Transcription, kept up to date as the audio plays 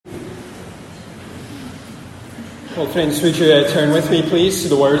Well, friends, would you turn with me, please, to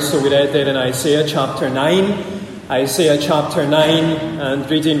the words that we read there in Isaiah chapter 9. Isaiah chapter 9, and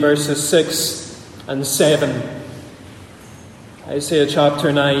reading verses 6 and 7. Isaiah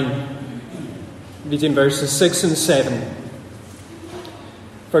chapter 9, reading verses 6 and 7.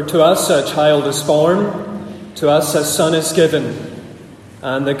 For to us a child is born, to us a son is given,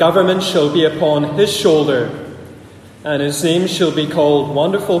 and the government shall be upon his shoulder. And his name shall be called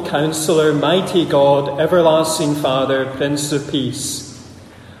Wonderful Counselor, Mighty God, Everlasting Father, Prince of Peace.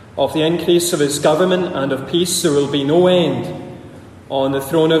 Of the increase of his government and of peace there will be no end, on the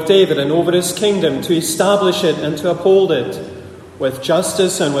throne of David and over his kingdom, to establish it and to uphold it, with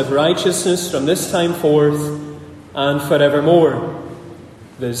justice and with righteousness from this time forth and forevermore.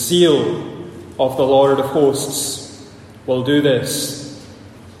 The zeal of the Lord of hosts will do this.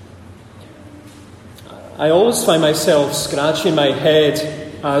 I always find myself scratching my head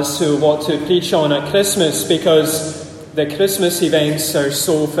as to what to preach on at Christmas, because the Christmas events are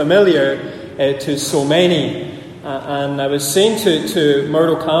so familiar to so many. And I was saying to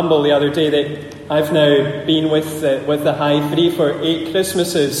Myrtle Campbell the other day that I've now been with the High Three for 8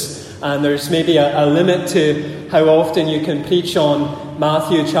 Christmases, and there's maybe a limit to how often you can preach on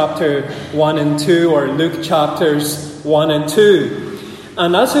Matthew chapter 1 and 2 or Luke chapters 1 and 2.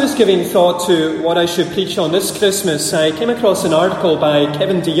 And as I was giving thought to what I should preach on this Christmas, I came across an article by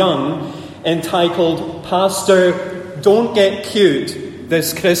Kevin DeYoung entitled, Pastor, Don't Get Cute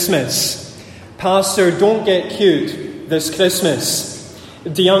This Christmas. Pastor, Don't Get Cute This Christmas.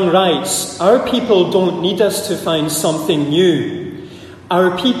 DeYoung writes, Our people don't need us to find something new.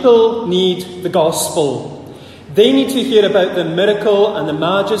 Our people need the gospel. They need to hear about the miracle and the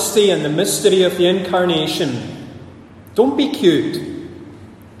majesty and the mystery of the incarnation. Don't be cute.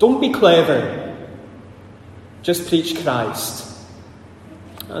 Don't be clever. Just preach Christ.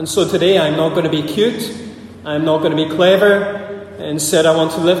 And so today I'm not going to be cute. I'm not going to be clever. Instead, I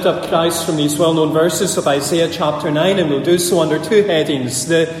want to lift up Christ from these well-known verses of Isaiah chapter 9, and we'll do so under 2 headings: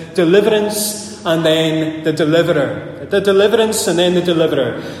 the deliverance and then the deliverer. The deliverance and then the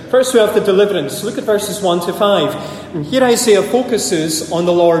deliverer. First we have the deliverance. Look at verses 1 to 5. And here Isaiah focuses on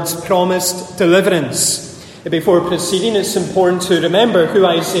the Lord's promised deliverance. Before proceeding, it's important to remember who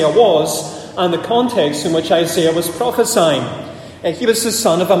Isaiah was and the context in which Isaiah was prophesying. He was the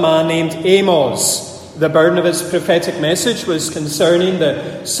son of a man named Amos. The burden of his prophetic message was concerning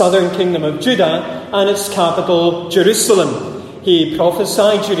the southern kingdom of Judah and its capital, Jerusalem. He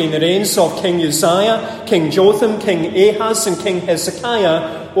prophesied during the reigns of King Uzziah, King Jotham, King Ahaz, and King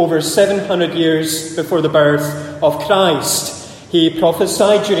Hezekiah over 700 years before the birth of Christ. He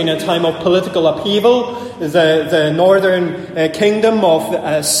prophesied during a time of political upheaval. The northern kingdom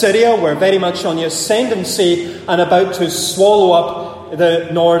of Syria were very much on the ascendancy and about to swallow up the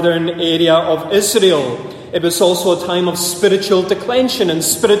northern area of Israel. It was also a time of spiritual declension and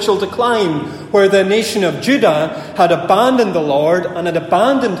spiritual decline, where the nation of Judah had abandoned the Lord and had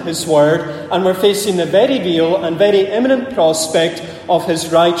abandoned his word and were facing the very real and very imminent prospect of his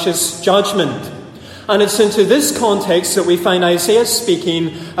righteous judgment. And it's into this context that we find Isaiah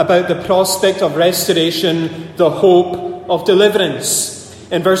speaking about the prospect of restoration, the hope of deliverance.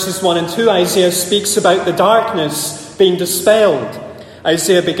 In verses 1 and 2, Isaiah speaks about the darkness being dispelled.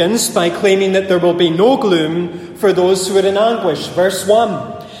 Isaiah begins by claiming that there will be no gloom for those who are in anguish. Verse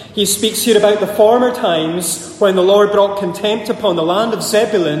 1, he speaks here about the former times when the Lord brought contempt upon the land of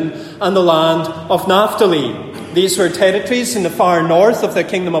Zebulun and the land of Naphtali. These were territories in the far north of the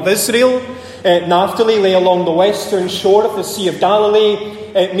kingdom of Israel. Naphtali lay along the western shore of the Sea of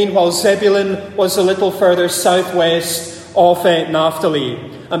Galilee. Meanwhile, Zebulun was a little further southwest of Naphtali.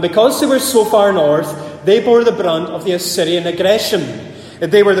 And because they were so far north, they bore the brunt of the Assyrian aggression.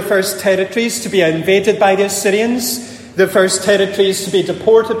 They were the first territories to be invaded by the Assyrians, the first territories to be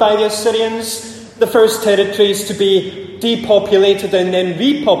deported by the Assyrians, the first territories to be depopulated and then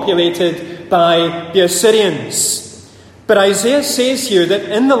repopulated by the Assyrians. But Isaiah says here that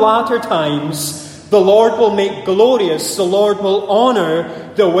in the latter times, the Lord will make glorious, the Lord will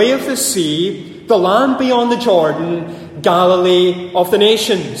honour the way of the sea, the land beyond the Jordan, Galilee of the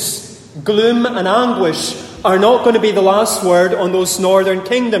nations. Gloom and anguish are not going to be the last word on those northern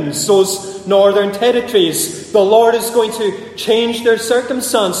kingdoms, those northern territories. The Lord is going to change their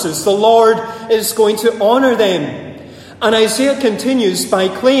circumstances. The Lord is going to honour them. And Isaiah continues by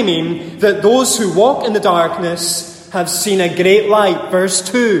claiming that those who walk in the darkness have seen a great light. Verse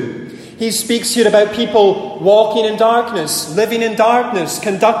 2. He speaks here about people walking in darkness, living in darkness,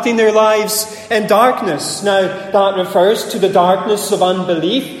 conducting their lives in darkness. Now, that refers to the darkness of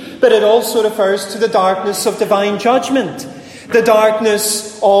unbelief, but it also refers to the darkness of divine judgment, the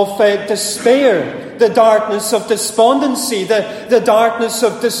darkness of despair, the darkness of despondency, the darkness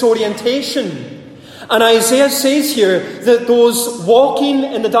of disorientation. And Isaiah says here that those walking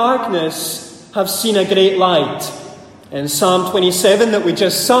in the darkness have seen a great light. In Psalm 27 that we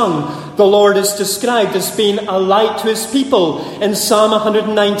just sung, the Lord is described as being a light to his people. In Psalm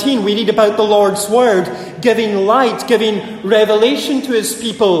 119, we read about the Lord's word giving light, giving revelation to his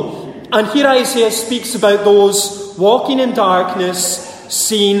people. And here Isaiah speaks about those walking in darkness,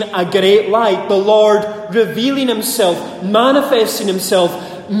 seeing a great light. The Lord revealing himself, manifesting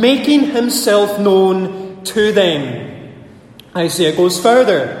himself, making himself known to them. Isaiah goes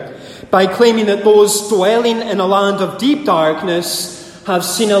further by claiming that those dwelling in a land of deep darkness have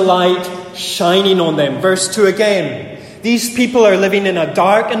seen a light shining on them. Verse 2 again. These people are living in a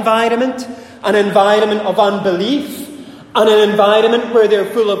dark environment, an environment of unbelief, and an environment where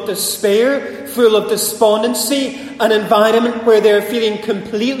they're full of despair, full of despondency, an environment where they're feeling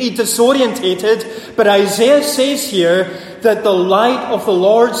completely disorientated. But Isaiah says here that the light of the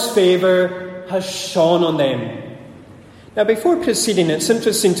Lord's favour has shone on them. Now, before proceeding, it's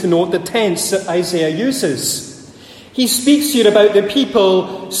interesting to note the tense that Isaiah uses. He speaks here about the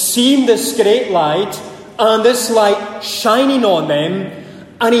people seeing this great light and this light shining on them,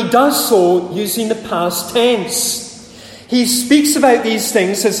 and he does so using the past tense. He speaks about these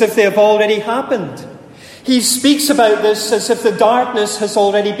things as if they have already happened. He speaks about this as if the darkness has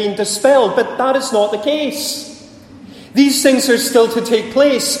already been dispelled, but that is not the case. These things are still to take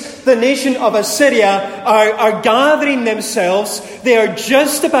place. The nation of Assyria are gathering themselves. They are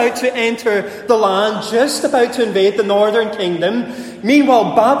just about to enter the land, just about to invade the northern kingdom.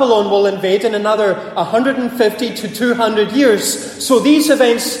 Meanwhile, Babylon will invade in another 150 to 200 years. So these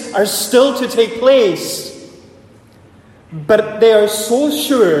events are still to take place. But they are so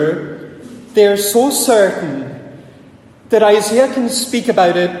sure, they are so certain, that Isaiah can speak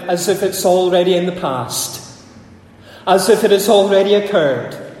about it as if it's already in the past, as if it has already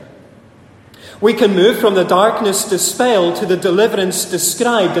occurred. We can move from the darkness dispelled to the deliverance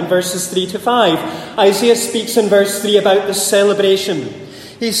described in verses 3 to 5. Isaiah speaks in verse 3 about the celebration.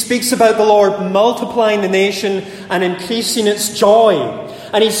 He speaks about the Lord multiplying the nation and increasing its joy.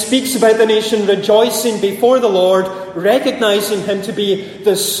 And he speaks about the nation rejoicing before the Lord, recognizing him to be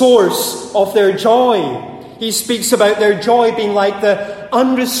the source of their joy. He speaks about their joy being like the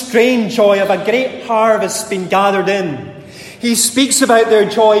unrestrained joy of a great harvest being gathered in. He speaks about their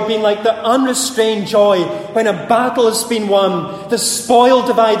joy being like the unrestrained joy when a battle has been won, the spoil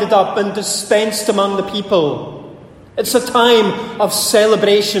divided up and dispensed among the people. It's a time of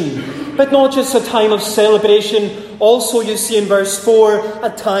celebration, but not just a time of celebration. Also, you see in verse 4, a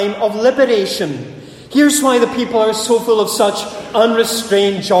time of liberation. Here's why the people are so full of such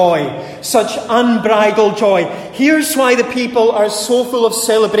unrestrained joy, such unbridled joy. Here's why the people are so full of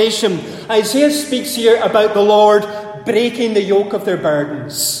celebration. Isaiah speaks here about the Lord breaking the yoke of their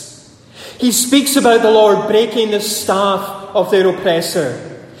burdens. He speaks about the Lord breaking the staff of their oppressor.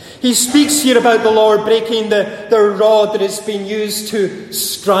 He speaks here about the Lord breaking the rod that has been used to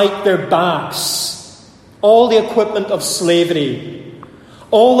strike their backs. All the equipment of slavery.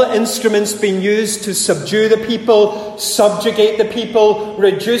 All the instruments being used to subdue the people, subjugate the people,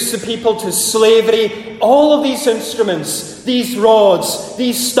 reduce the people to slavery. All of these instruments, these rods,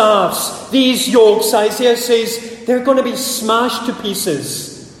 these staffs, these yokes, Isaiah says, they're going to be smashed to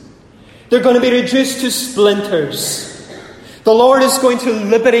pieces. They're going to be reduced to splinters. The Lord is going to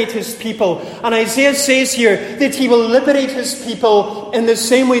liberate his people. And Isaiah says here that he will liberate his people in the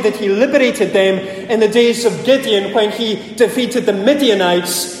same way that he liberated them in the days of Gideon when he defeated the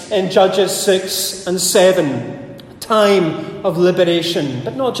Midianites in Judges 6 and 7. A time of liberation.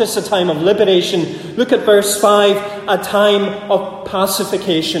 But not just a time of liberation. Look at verse 5. A time of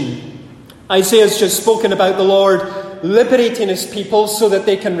pacification. Isaiah's just spoken about the Lord liberating his people so that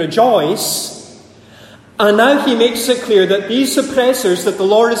they can rejoice. And now he makes it clear that these oppressors that the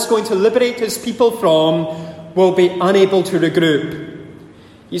Lord is going to liberate his people from will be unable to regroup.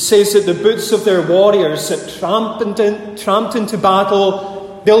 He says that the boots of their warriors that tramped into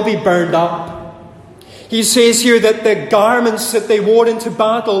battle, they'll be burned up. He says here that the garments that they wore into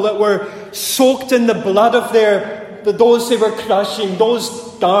battle that were soaked in the blood of those they were crushing, those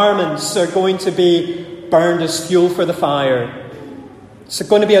garments are going to be burned as fuel for the fire. It's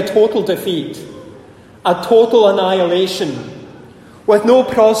going to be a total defeat. A total annihilation, with no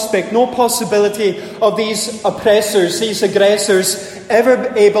prospect, no possibility of these oppressors, these aggressors,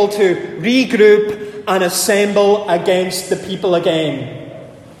 ever able to regroup and assemble against the people again.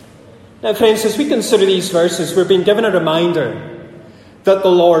 Now, friends, as we consider these verses, we're being given a reminder that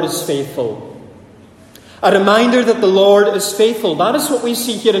the Lord is faithful. A reminder that the Lord is faithful. That is what we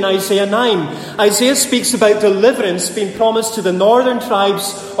see here in Isaiah 9. Isaiah speaks about deliverance being promised to the northern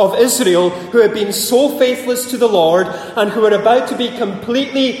tribes of Israel who had been so faithless to the Lord and who were about to be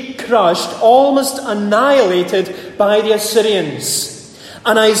completely crushed, almost annihilated by the Assyrians.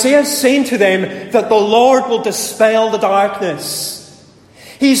 And Isaiah is saying to them that the Lord will dispel the darkness.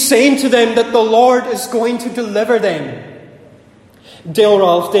 He's saying to them that the Lord is going to deliver them. Dale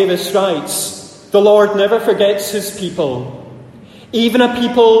Ralph Davis writes, "The Lord never forgets his people. Even a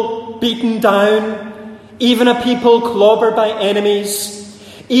people beaten down, even a people clobbered by enemies,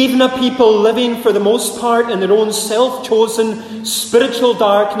 even a people living for the most part in their own self-chosen spiritual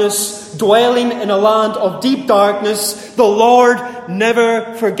darkness, dwelling in a land of deep darkness, the Lord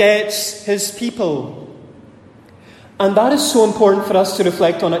never forgets his people." And that is so important for us to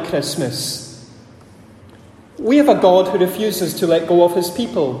reflect on at Christmas. We have a God who refuses to let go of his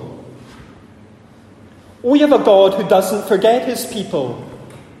people. We have a God who doesn't forget his people.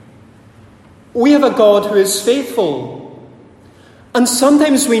 We have a God who is faithful. And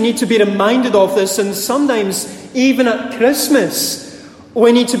sometimes we need to be reminded of this, and sometimes, even at Christmas,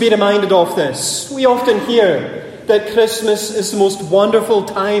 we need to be reminded of this. We often hear that Christmas is the most wonderful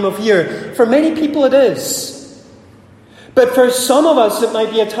time of year. For many people it is. But for some of us it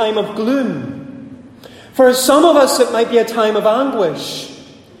might be a time of gloom. For some of us it might be a time of anguish.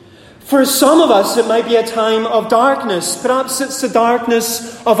 For some of us it might be a time of darkness. Perhaps it's the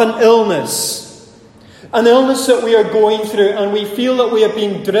darkness of an illness. An illness that we are going through and we feel that we have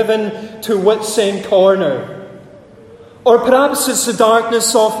been driven to wit's end corner. Or perhaps it's the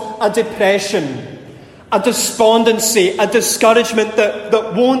darkness of a depression, a despondency, a discouragement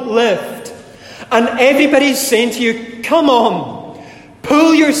that won't lift. And everybody's saying to you, come on,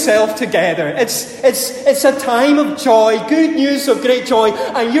 pull yourself together. It's a time of joy, good news of great joy.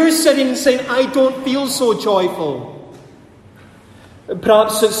 And you're sitting and saying, I don't feel so joyful.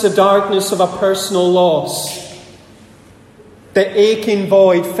 Perhaps it's the darkness of a personal loss. The aching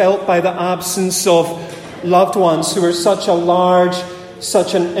void felt by the absence of loved ones who are such a large,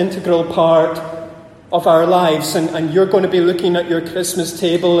 such an integral part of our lives. And you're going to be looking at your Christmas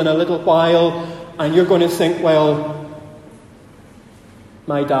table in a little while and you're going to think, well,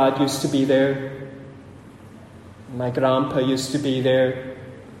 my dad used to be there. My grandpa used to be there.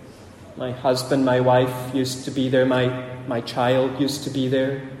 My husband, my wife used to be there. My child used to be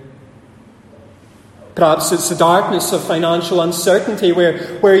there. Perhaps it's the darkness of financial uncertainty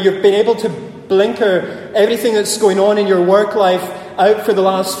where you've been able to blinker everything that's going on in your work life out for the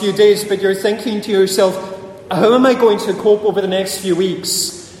last few days, but you're thinking to yourself, how am I going to cope over the next few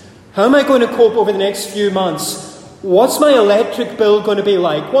weeks? How am I going to cope over the next few months? What's my electric bill going to be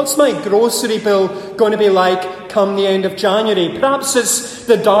like? What's my grocery bill going to be like come the end of January? Perhaps it's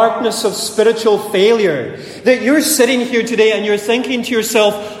the darkness of spiritual failure. That you're sitting here today and you're thinking to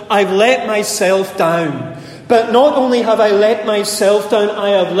yourself, I've let myself down. But not only have I let myself down, I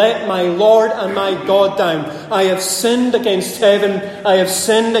have let my Lord and my God down. I have sinned against heaven. I have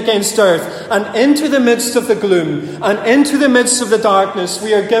sinned against earth. And into the midst of the gloom and into the midst of the darkness,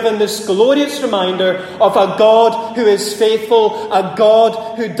 we are given this glorious reminder of a God who is faithful, a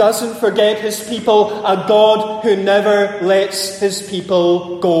God who doesn't forget his people, a God who never lets his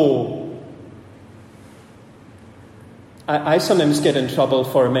people go. I sometimes get in trouble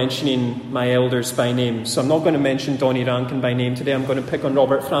for mentioning my elders by name, so I'm not going to mention Donnie Rankin by name today. I'm going to pick on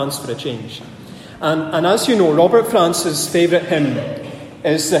Robert France for a change. And as you know, Robert France's favourite hymn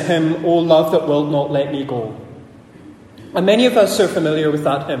is the hymn, O Love That Wilt Not Let Me Go. And many of us are familiar with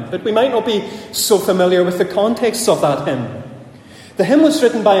that hymn, but we might not be so familiar with the context of that hymn. The hymn was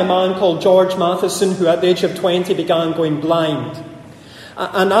written by a man called George Matheson, who at the age of 20 began going blind.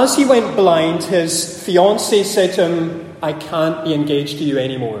 And as he went blind, his fiancée said to him, I can't be engaged to you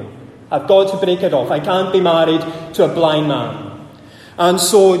anymore. I've got to break it off. I can't be married to a blind man. And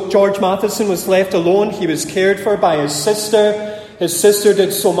so George Matheson was left alone. He was cared for by his sister. His sister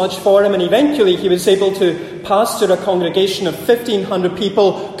did so much for him, and eventually he was able to pastor a congregation of 1,500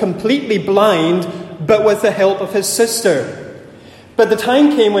 people, completely blind, but with the help of his sister. But the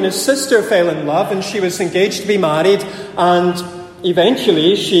time came when his sister fell in love, and she was engaged to be married, and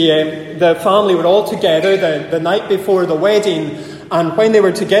eventually, the family were all together the night before the wedding, and when they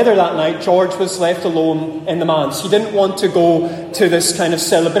were together that night, George was left alone in the manse. He didn't want to go to this kind of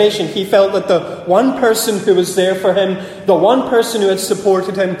celebration. He felt that the one person who was there for him, the one person who had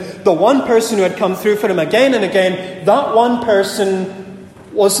supported him, the one person who had come through for him again and again, that one person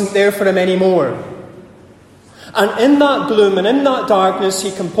wasn't there for him anymore. And in that gloom and in that darkness,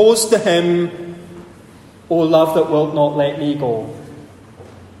 he composed the hymn, O love that wilt not let me go.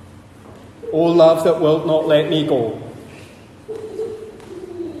 O love that wilt not let me go.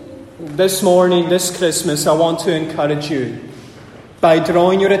 This morning, this Christmas, I want to encourage you by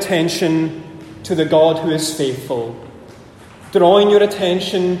drawing your attention to the God who is faithful, drawing your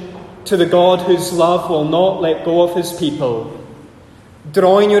attention to the God whose love will not let go of his people,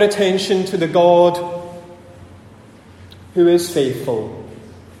 drawing your attention to the God who is faithful.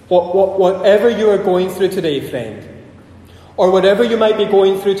 Whatever you are going through today, friend, or whatever you might be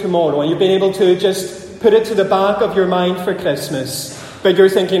going through tomorrow, and you've been able to just put it to the back of your mind for Christmas, but you're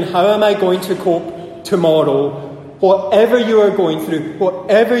thinking, how am I going to cope tomorrow? Whatever you are going through,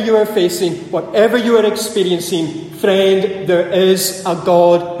 whatever you are facing, whatever you are experiencing, friend, there is a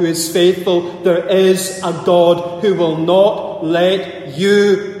God who is faithful. There is a God who will not let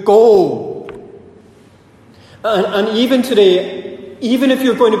you go. And even today, even if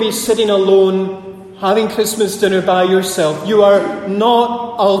you're going to be sitting alone, having Christmas dinner by yourself, you are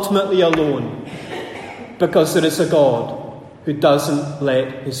not ultimately alone, because there is a God who doesn't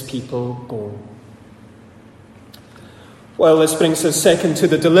let his people go. Well, this brings us second to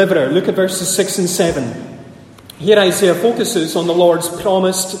the deliverer. Look at verses 6 and 7. Here Isaiah focuses on the Lord's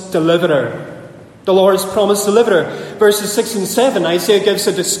promised deliverer. The Lord's promised deliverer. Verses 6 and 7, Isaiah gives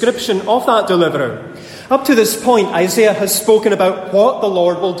a description of that deliverer. Up to this point, Isaiah has spoken about what the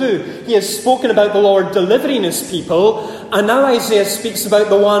Lord will do. He has spoken about the Lord delivering his people, and now Isaiah speaks about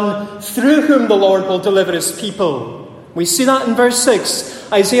the one through whom the Lord will deliver his people. We see that in verse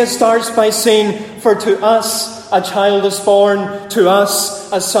 6. Isaiah starts by saying, "For to us a child is born, to us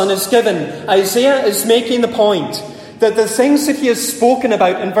a son is given." Isaiah is making the point that the things that he has spoken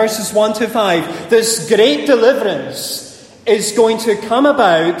about in verses 1 to 5, this great deliverance, is going to come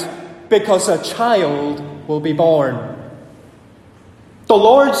about because a child will be born. The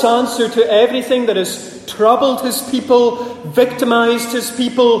Lord's answer to everything that has troubled his people, victimized his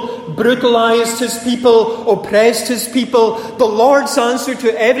people, brutalized his people, oppressed his people, the Lord's answer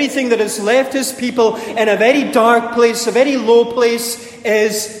to everything that has left his people in a very dark place, a very low place,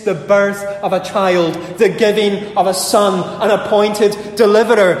 is the birth of a child, the giving of a son, an appointed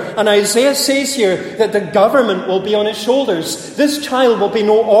deliverer. And Isaiah says here that the government will be on his shoulders. This child will be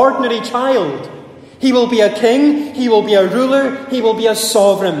no ordinary child. He will be a king, he will be a ruler, he will be a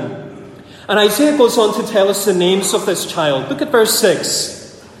sovereign. And Isaiah goes on to tell us the names of this child. Look at verse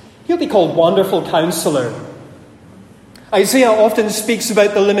 6. He'll be called Wonderful Counselor. Isaiah often speaks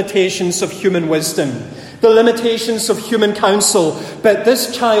about the limitations of human wisdom, the limitations of human counsel. But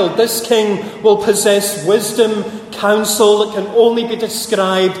this child, this king, will possess wisdom, counsel that can only be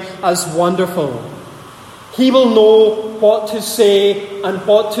described as wonderful. He will know what to say and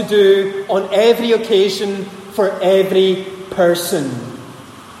what to do on every occasion for every person.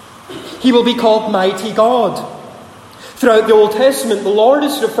 He will be called Mighty God. Throughout the Old Testament, the Lord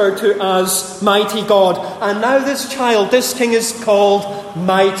is referred to as Mighty God. And now this child, this king, is called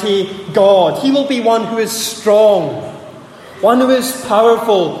Mighty God. He will be one who is strong, one who is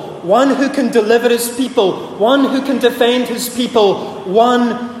powerful, one who can deliver his people, one who can defend his people,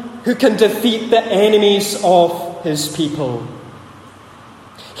 one who can defeat the enemies of his people.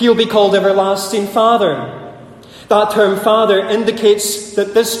 He'll be called Everlasting Father. That term Father indicates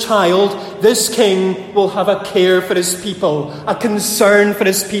that this child, this king, will have a care for his people, a concern for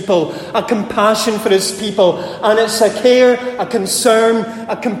his people, a compassion for his people. And it's a care, a concern,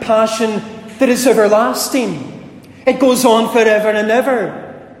 a compassion that is everlasting. It goes on forever and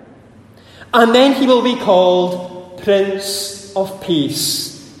ever. And then he will be called Prince of Peace.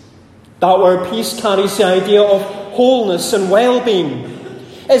 That word peace carries the idea of wholeness and well-being.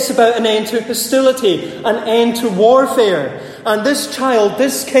 It's about an end to hostility, an end to warfare. And this child,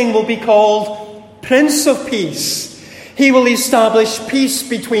 this king, will be called Prince of Peace. He will establish peace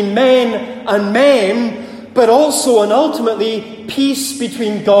between men and men, but also and ultimately peace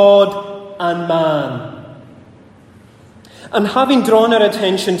between God and man. And having drawn our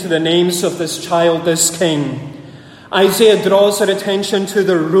attention to the names of this child, this king, Isaiah draws our attention to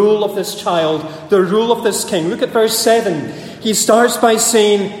the rule of this child, the rule of this king. Look at verse 7. He starts by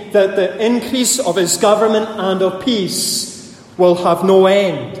saying that the increase of his government and of peace will have no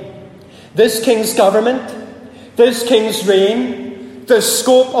end. This king's government, this king's reign, the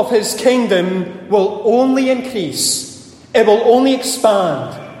scope of his kingdom will only increase. It will only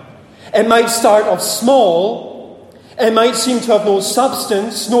expand. It might start off small. It might seem to have no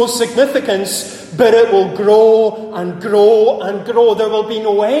substance, no significance, but it will grow and grow and grow. There will be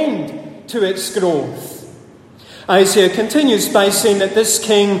no end to its growth. Isaiah continues by saying that this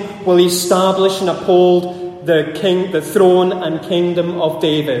king will establish and uphold the throne and kingdom of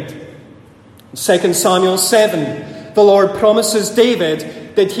David. 2 Samuel 7, the Lord promises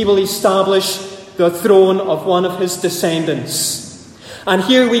David that he will establish the throne of one of his descendants. And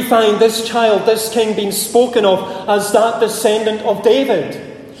here we find this child, this king, being spoken of as that descendant of David.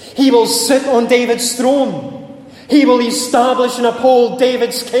 He will sit on David's throne. He will establish and uphold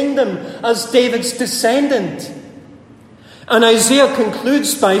David's kingdom as David's descendant. And Isaiah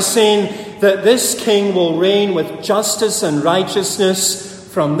concludes by saying that this king will reign with justice and righteousness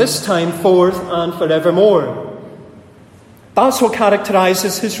from this time forth and forevermore. That's what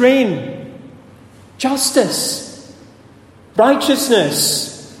characterizes his reign. Justice.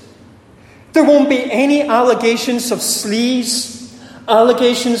 Righteousness. There won't be any allegations of sleaze,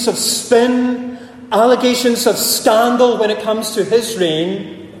 allegations of spin, allegations of scandal when it comes to his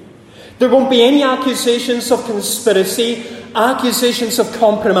reign. There won't be any accusations of conspiracy, accusations of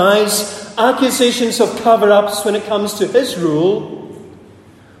compromise, accusations of cover-ups when it comes to his rule.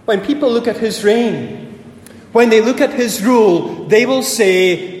 When people look at his reign, when they look at his rule, they will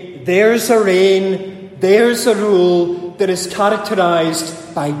say, there's a reign, there's a rule that is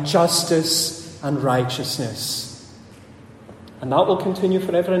characterized by justice and righteousness. And that will continue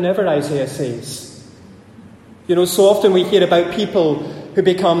forever and ever, Isaiah says. You know, so often we hear about people who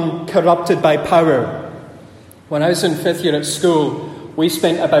become corrupted by power. When I was in 5th year at school, we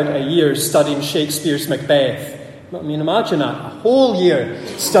spent about a year studying Shakespeare's Macbeth. I mean, imagine that, a whole year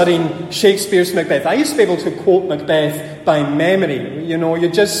studying Shakespeare's Macbeth. I used to be able to quote Macbeth by memory. You know, you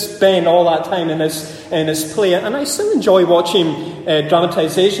just spend all that time in this play. And I still enjoy watching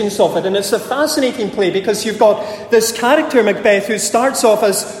dramatizations of it. And it's a fascinating play because you've got this character, Macbeth, who starts off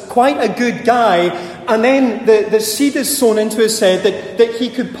as quite a good guy. And then the seed is sown into his head that he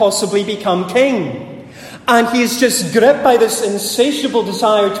could possibly become king. And he is just gripped by this insatiable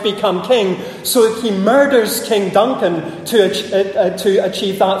desire to become king, so that he murders King Duncan to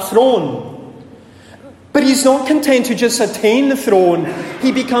achieve that throne. But he's not content to just attain the throne.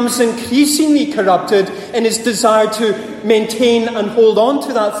 He becomes increasingly corrupted in his desire to maintain and hold on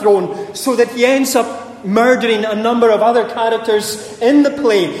to that throne, so that he ends up murdering a number of other characters in the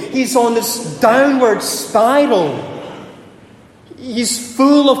play. He's on this downward spiral. He's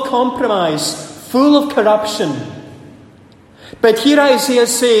full of compromise, full of corruption. But here Isaiah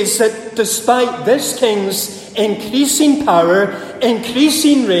says that despite this king's increasing power,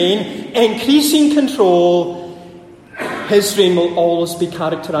 increasing reign, increasing control, his reign will always be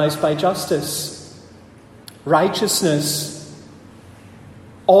characterized by justice, righteousness,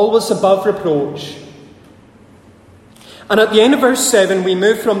 always above reproach. And at the end of verse 7, we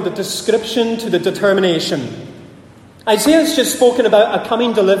move from the description to the determination. Isaiah has just spoken about a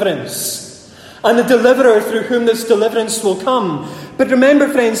coming deliverance, and the deliverer through whom this deliverance will come. But remember,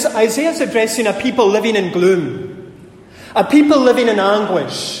 friends, Isaiah is addressing a people living in gloom, a people living in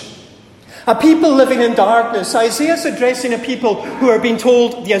anguish, a people living in darkness. Isaiah is addressing a people who are being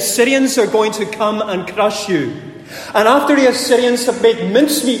told the Assyrians are going to come and crush you. And after the Assyrians have made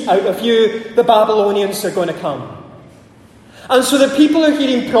mincemeat out of you, the Babylonians are going to come. And so the people are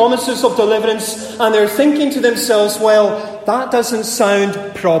hearing promises of deliverance, and they're thinking to themselves, well, that doesn't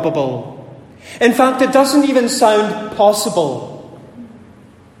sound probable. In fact, it doesn't even sound possible.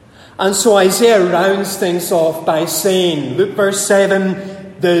 And so Isaiah rounds things off by saying, look, verse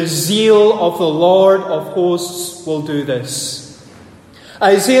 7, the zeal of the Lord of hosts will do this.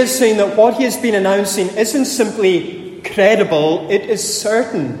 Isaiah is saying that what he has been announcing isn't simply credible, it is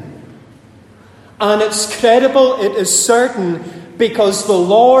certain. And it's credible, it is certain, because the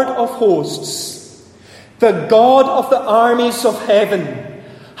Lord of hosts, the God of the armies of heaven,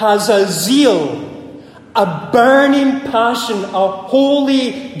 has a zeal, a burning passion, a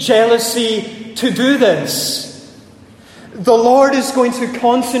holy jealousy to do this. The Lord is going to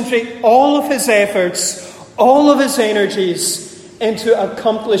concentrate all of his efforts, all of his energies into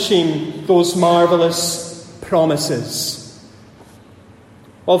accomplishing those marvelous promises.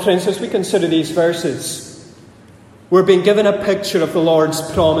 Well, friends, as we consider these verses, we're being given a picture of the Lord's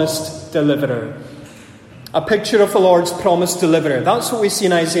promised deliverer. A picture of the Lord's promised deliverer. That's what we see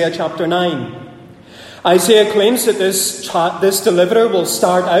in Isaiah chapter 9. Isaiah claims that this deliverer will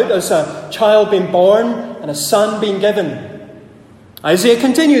start out as a child being born and a son being given. Isaiah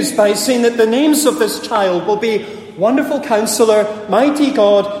continues by saying that the names of this child will be Wonderful Counselor, Mighty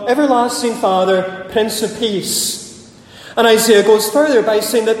God, Everlasting Father, Prince of Peace. And Isaiah goes further by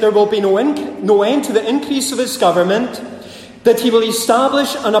saying that there will be no end to the increase of his government, that he will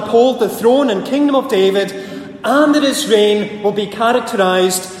establish and uphold the throne and kingdom of David, and that his reign will be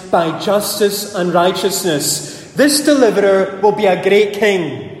characterized by justice and righteousness. This deliverer will be a great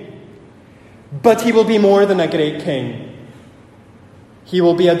king, but he will be more than a great king. He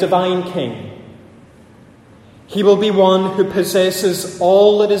will be a divine king. He will be one who possesses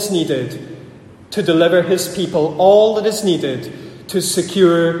all that is needed to deliver his people, all that is needed to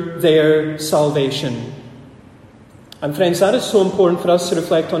secure their salvation. And friends, that is so important for us to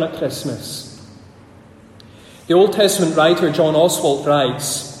reflect on at Christmas. The Old Testament writer John Oswalt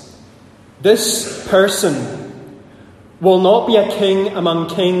writes, "This person will not be a king among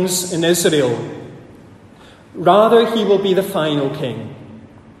kings in Israel. Rather, he will be the final king.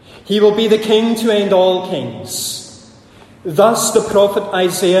 He will be the king to end all kings." Thus the prophet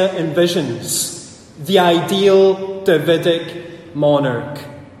Isaiah envisions the ideal Davidic monarch.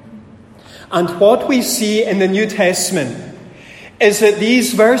 And what we see in the New Testament is that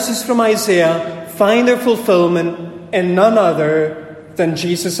these verses from Isaiah find their fulfillment in none other than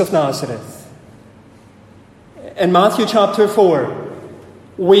Jesus of Nazareth. In Matthew chapter 4,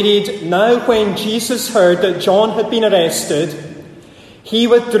 we read, "Now when Jesus heard that John had been arrested, he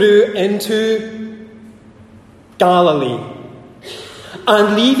withdrew into Galilee.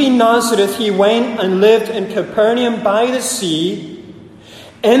 And leaving Nazareth, he went and lived in Capernaum by the sea,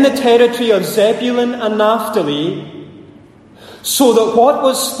 in the territory of Zebulun and Naphtali, so that what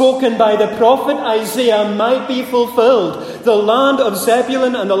was spoken by the prophet Isaiah might be fulfilled. The land of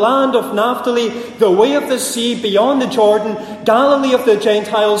Zebulun and the land of Naphtali, the way of the sea beyond the Jordan, Galilee of the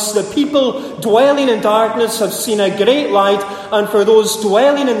Gentiles, the people dwelling in darkness have seen a great light, and for those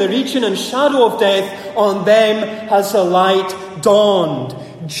dwelling in the region and shadow of death, on them has a light dawned."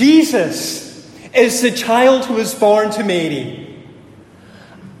 Jesus is the child who was born to Mary,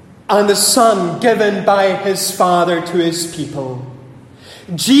 and the Son given by his Father to his people.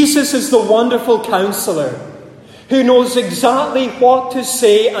 Jesus is the wonderful counselor who knows exactly what to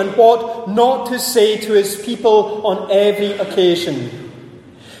say and what not to say to his people on every occasion.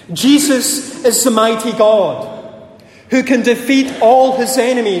 Jesus is the mighty God who can defeat all his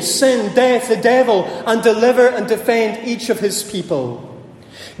enemies, sin, death, the devil, and deliver and defend each of his people.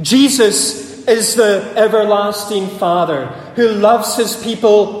 Jesus is the everlasting Father who loves his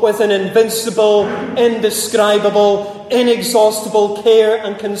people with an invincible, indescribable, inexhaustible care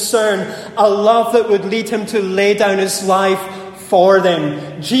and concern, a love that would lead him to lay down his life for them.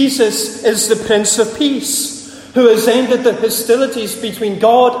 Jesus is the Prince of Peace, who has ended the hostilities between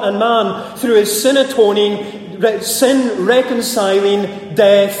God and man through his sin-atoning, sin-reconciling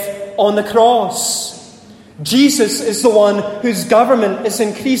death on the cross. Jesus is the one whose government is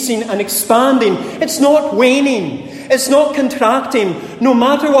increasing and expanding. It's not waning. It's not contracting. No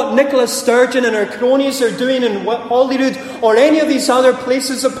matter what Nicola Sturgeon and her cronies are doing in Holyrood or any of these other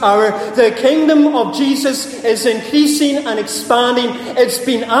places of power, the kingdom of Jesus is increasing and expanding. It's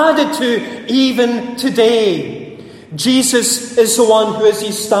been added to even today. Jesus is the one who has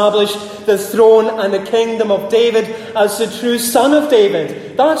established the throne and the kingdom of David as the true son of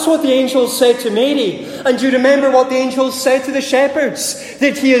David. That's what the angels said to Mary. And you remember what the angels said to the shepherds?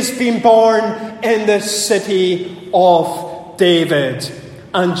 That he has been born in the city of David.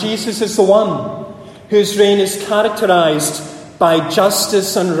 And Jesus is the one whose reign is characterized by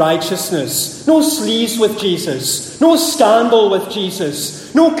justice and righteousness. No sleaze with Jesus. No scandal with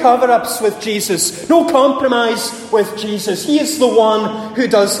Jesus. No cover-ups with Jesus. No compromise with Jesus. He is the one who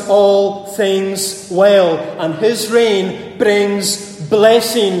does all things well. And his reign brings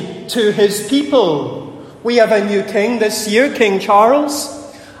blessing to his people. We have a new king this year, King Charles.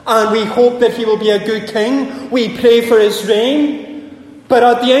 And we hope that he will be a good king. We pray for his reign. But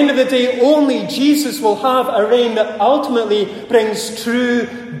at the end of the day, only Jesus will have a reign that ultimately brings true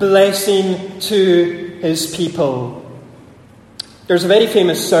blessing to his people. There's a very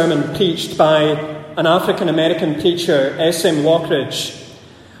famous sermon preached by an African-American preacher, S.M. Lockridge,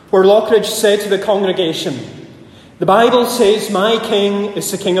 where Lockridge said to the congregation, "The Bible says my king is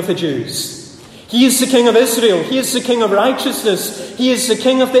the king of the Jews. He is the king of Israel. He is the king of righteousness. He is the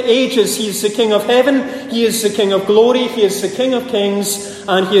king of the ages. He is the king of heaven. He is the king of glory. He is the king of kings.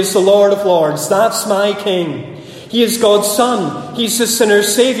 And he is the Lord of lords. That's my king. He is God's son. He's the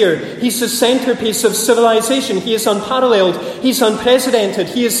sinner's saviour. He's the centrepiece of civilization. He is unparalleled. He's unprecedented.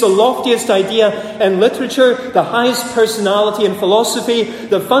 He is the loftiest idea in literature, the highest personality in philosophy,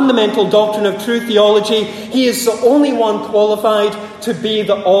 the fundamental doctrine of true theology. He is the only one qualified to be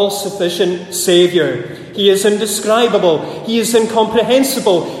the all-sufficient saviour. He is indescribable. He is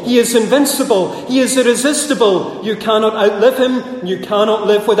incomprehensible. He is invincible. He is irresistible. You cannot outlive him. You cannot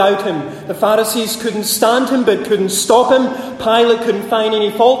live without him. The Pharisees couldn't stand him, but couldn't stop him. Pilate couldn't find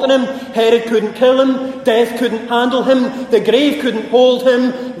any fault in him. Herod couldn't kill him. Death couldn't handle him. The grave couldn't hold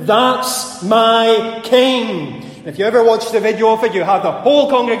him. That's my king. If you ever watch the video of it, you have the whole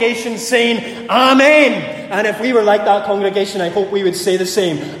congregation saying, Amen. And if we were like that congregation, I hope we would say the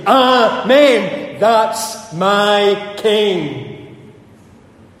same. Amen. That's my King.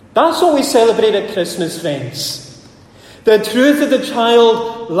 That's what we celebrate at Christmas, friends. The truth of the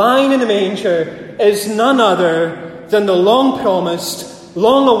child lying in the manger is none other than the long-promised,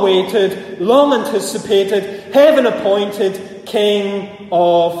 long-awaited, long-anticipated, heaven-appointed King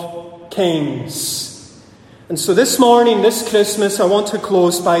of Kings. And so this morning, this Christmas, I want to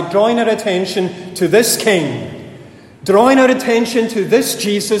close by drawing our attention to this King, drawing our attention to this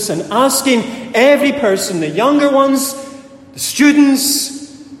Jesus, and asking every person, the younger ones, the students,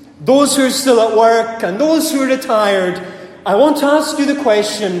 those who are still at work, and those who are retired, I want to ask you the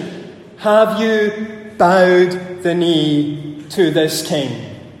question, have you bowed the knee to this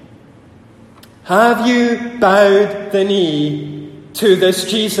King? Have you bowed the knee to this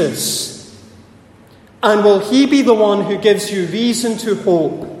Jesus? And will he be the one who gives you reason to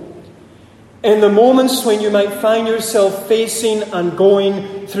hope in the moments when you might find yourself facing and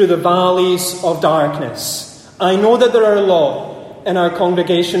going through the valleys of darkness? I know that there are a lot in our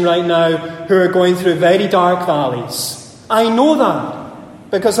congregation right now who are going through very dark valleys. I know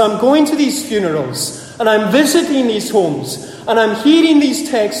that because I'm going to these funerals and I'm visiting these homes and I'm hearing these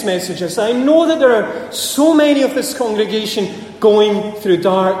text messages. I know that there are so many of this congregation going through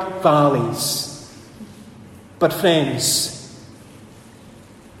dark valleys. But friends,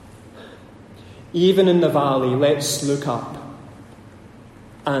 even in the valley, let's look up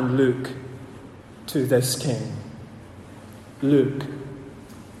and look to this King. Look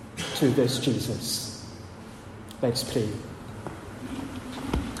to this Jesus. Let's pray.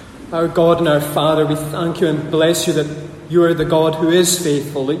 Our God and our Father, we thank you and bless you that you are the God who is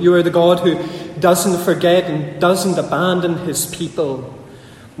faithful, that you are the God who doesn't forget and doesn't abandon his people.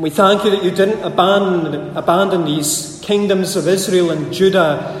 We thank you that you didn't abandon these kingdoms of Israel and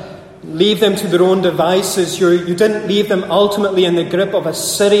Judah, leave them to their own devices. You didn't leave them ultimately in the grip of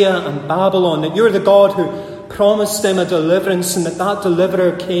Assyria and Babylon, that you're the God who promised them a deliverance and that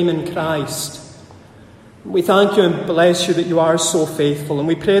deliverer came in Christ. We thank you and bless you that you are so faithful. And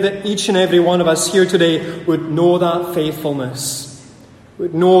we pray that each and every one of us here today would know that faithfulness,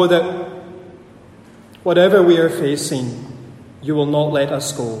 would know that whatever we are facing, you will not let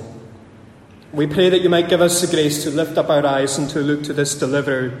us go. We pray that you might give us the grace to lift up our eyes and to look to this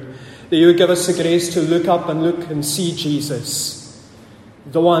deliverer. That you would give us the grace to look up and look and see Jesus,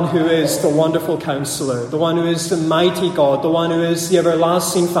 the one who is the wonderful Counselor, the one who is the mighty God, the one who is the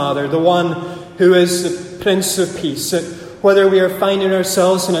everlasting Father, the one who is the Prince of Peace. That whether we are finding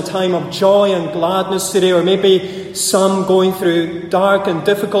ourselves in a time of joy and gladness today, or maybe some going through dark and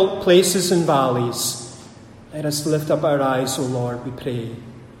difficult places and valleys, let us lift up our eyes, O Lord, we pray,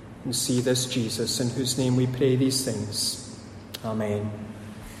 and see this Jesus, in whose name we pray these things. Amen.